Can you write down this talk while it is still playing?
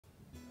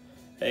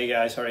Hey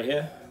guys, Harry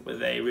here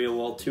with a real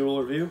world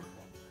tool review.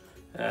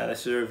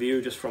 This is a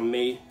review just from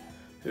me,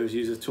 who's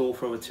used the tool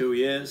for over 2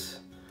 years.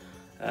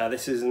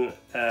 This isn't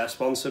a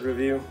sponsored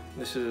review,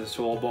 this is a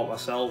tool I bought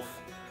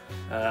myself.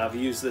 I've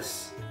used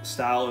this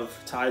style of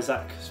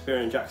Tyzack Spear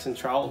and Jackson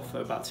trowel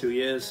for about 2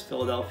 years,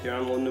 Philadelphia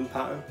and London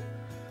pattern.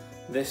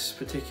 This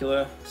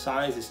particular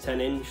size is 10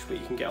 inch, but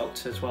you can get up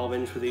to 12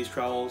 inch with these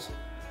trowels.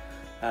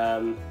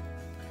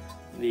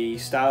 The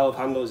style of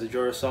handle is a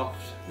Durasoft.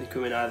 They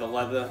come in either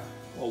leather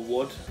or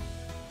wood,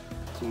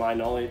 to my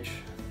knowledge,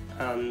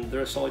 and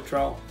they're a solid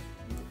trowel.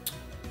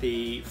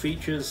 The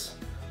features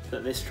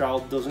that this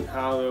trowel doesn't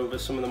have over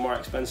some of the more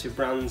expensive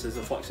brands is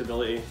the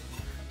flexibility.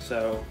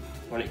 So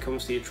when it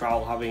comes to your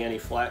trowel having any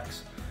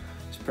flex,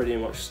 it's pretty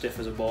much stiff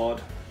as a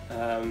board.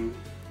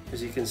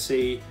 As you can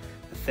see,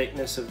 the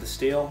thickness of the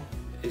steel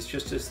is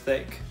just as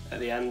thick at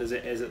the end as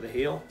it is at the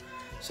heel,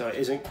 so it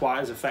isn't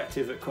quite as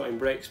effective at cutting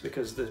bricks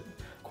because the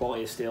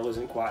quality of steel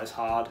isn't quite as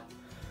hard.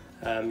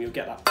 You'll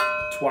get that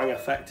twang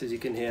effect, as you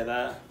can hear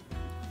there.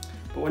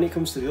 But when it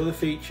comes to the other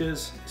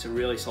features, it's a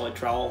really solid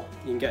trowel.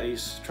 You can get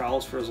these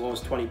trowels for as low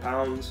as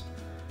 £20.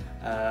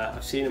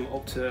 I've seen them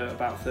up to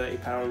about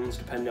 £30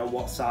 depending on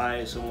what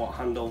size and what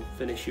handle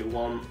finish you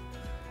want.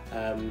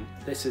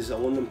 This is a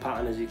London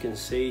pattern, as you can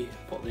see,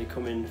 but they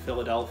come in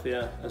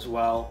Philadelphia as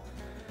well.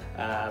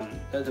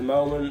 At the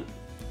moment,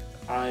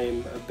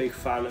 I'm a big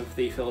fan of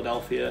the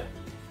Philadelphia.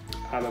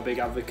 I'm a big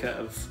advocate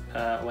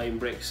of laying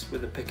bricks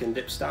with the pick and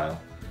dip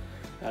style.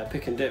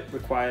 Pick and dip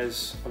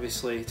requires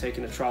obviously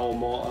taking a trowel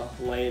mortar,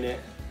 laying it,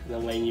 and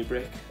then laying your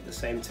brick at the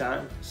same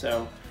time,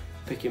 so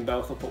picking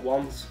both up at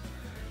once.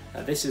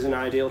 This is an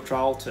ideal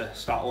trowel to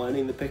start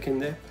learning the pick and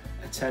dip.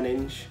 A 10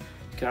 inch,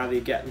 you can either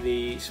get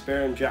the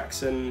Spear and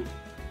Jackson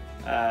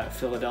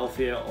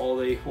Philadelphia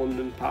or the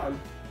London pattern.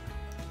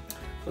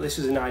 But this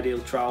is an ideal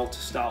trowel to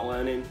start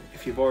learning.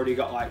 If you've already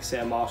got, like, say,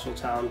 a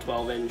Marshalltown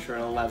 12 inch or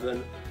an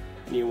 11,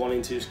 and you're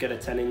wanting to just get a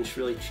 10 inch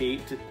really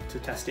cheap to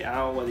test it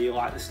out, whether you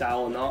like the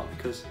style or not,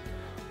 because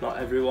not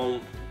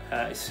everyone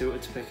is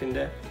suited to pick and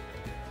dip.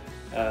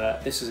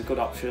 This is a good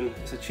option.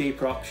 It's a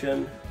cheaper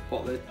option,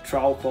 but the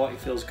trowel quality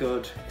feels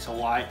good. It's a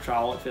light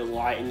trowel, it feels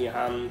light in your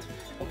hand.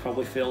 It'll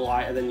probably feel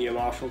lighter than your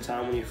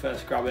Marshalltown when you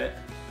first grab it.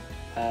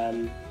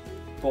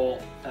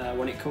 But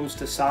when it comes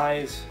to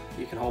size,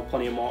 you can hold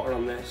plenty of mortar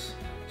on this,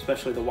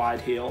 especially the wide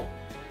heel.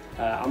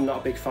 I'm not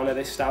a big fan of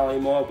this style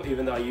anymore, but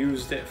even though I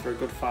used it for a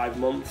good 5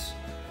 months,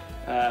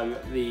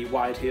 the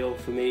wide heel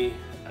for me,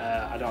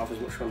 I don't have as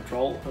much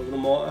control over the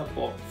mortar,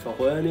 but for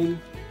learning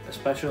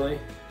especially,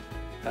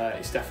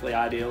 it's definitely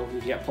ideal. You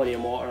can get plenty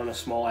of mortar on a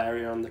small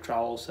area on the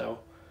trowel, so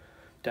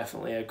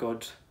definitely a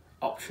good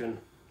option.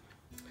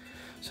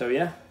 So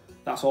yeah,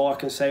 that's all I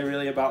can say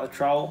really about the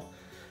trowel.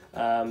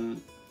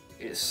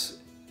 It's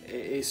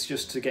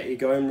just to get you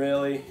going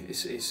really.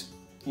 It's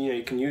you know,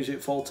 you can use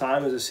it full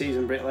time as a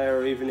seasoned bricklayer,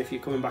 or even if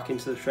you're coming back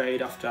into the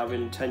trade after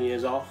having 10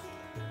 years off,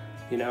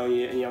 you know, and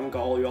you haven't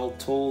got all your old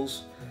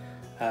tools.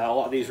 A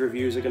lot of these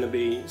reviews are going to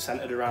be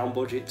centered around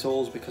budget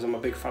tools because I'm a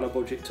big fan of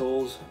budget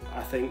tools.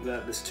 I think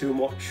that there's too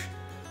much,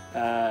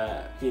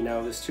 you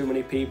know, there's too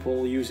many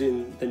people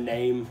using the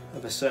name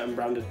of a certain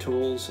brand of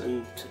tools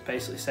and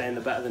basically saying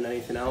they're better than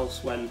anything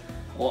else, when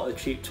a lot of the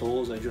cheap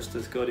tools are just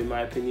as good, in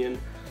my opinion.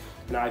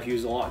 And I've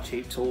used a lot of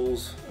cheap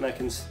tools, and I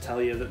can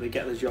tell you that they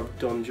get the job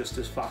done just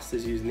as fast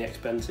as using the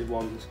expensive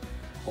ones.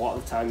 A lot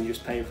of the time you're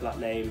just paying for that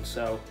name.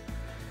 So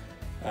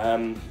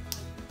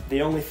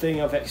the only thing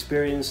I've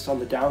experienced on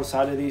the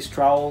downside of these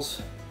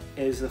trowels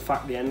is the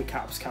fact the end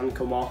caps can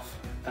come off.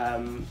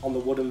 On the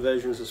wooden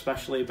versions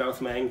especially,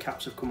 both my end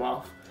caps have come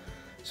off.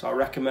 So I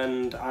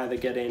recommend either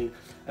getting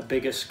a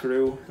bigger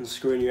screw and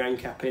screwing your end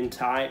cap in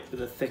tight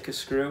with a thicker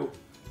screw,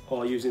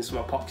 or using some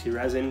epoxy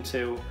resin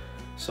to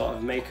sort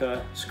of make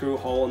a screw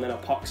hole and then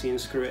epoxy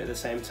and screw it at the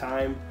same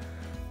time.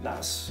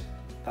 That's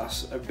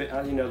a bit,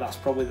 you know, that's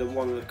probably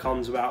one of the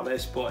cons about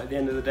this, but at the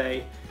end of the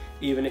day,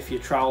 even if your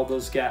trowel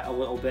does get a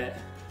little bit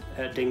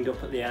dinged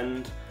up at the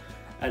end,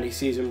 any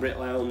seasoned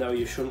bricklayer will know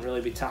you shouldn't really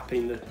be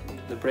tapping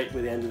the brick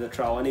with the end of the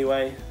trowel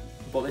anyway.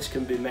 But this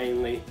can be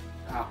mainly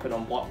happen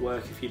on block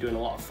work. If you're doing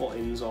a lot of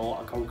footings or a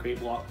lot of concrete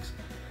blocks,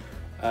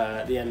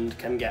 the end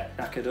can get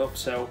knackered up.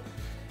 So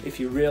if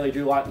you really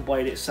do like the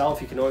blade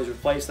itself, you can always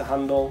replace the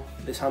handle.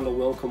 This handle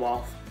will come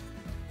off,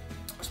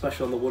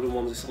 especially on the wooden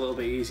ones. It's a little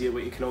bit easier,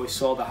 but you can always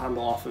saw the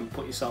handle off and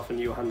put yourself a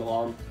new handle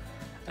on,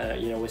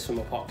 you know, with some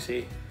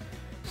epoxy.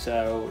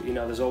 So, you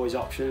know, there's always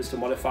options to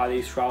modify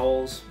these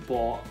trowels,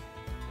 but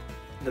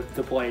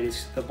the blade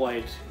is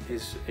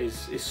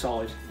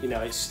solid. You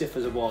know, it's stiff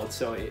as a board,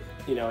 so it,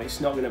 you know, it's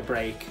not going to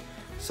break.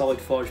 Solid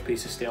forged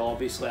piece of steel.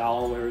 Obviously,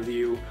 I'll only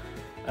review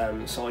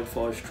solid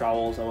forged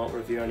trowels. I won't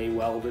review any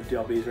welded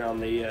jobbies around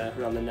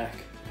the neck.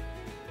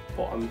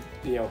 But I'm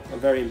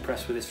very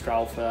impressed with this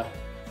trowel for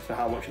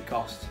how much it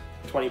costs.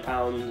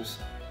 £20,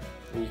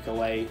 and you can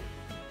lay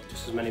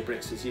just as many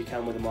bricks as you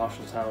can with a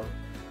Marshalltown.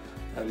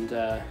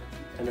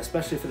 And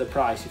especially for the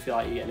price, you feel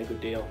like you're getting a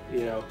good deal.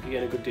 You know, you're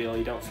getting a good deal.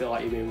 You don't feel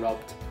like you're being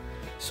robbed.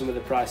 Some of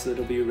the price of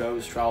the W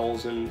Rose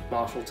trowels and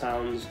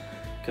Marshalltowns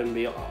can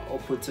be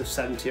upwards of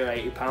 £70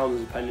 or £80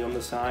 depending on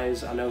the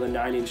size. I know the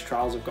 9-inch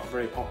trowels have got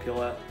very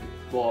popular,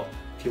 but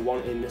if you're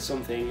wanting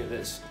something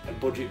that's a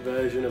budget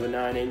version of a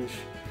 9-inch,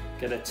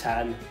 get a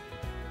 10.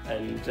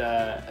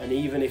 And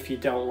even if you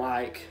don't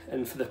like,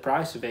 and for the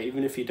price of it,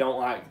 even if you don't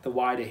like the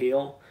wider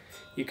heel,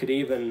 you could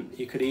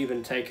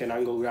even take an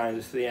angle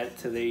grinder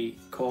to the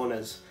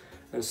corners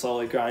and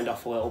slowly grind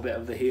off a little bit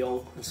of the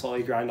heel and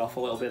slowly grind off a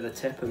little bit of the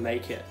tip and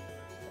make it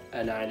a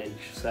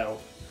 9-inch. So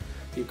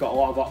you've got a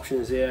lot of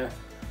options here.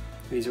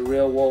 These are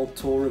real world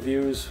tool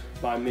reviews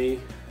by me,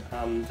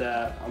 and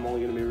I'm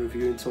only going to be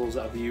reviewing tools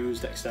that I've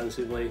used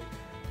extensively,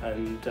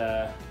 and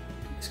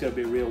it's going to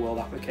be a real world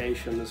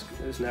application.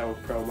 There's no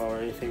promo or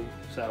anything.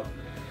 So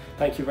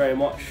thank you very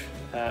much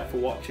for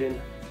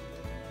watching,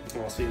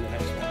 and I'll see you in the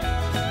next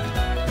one.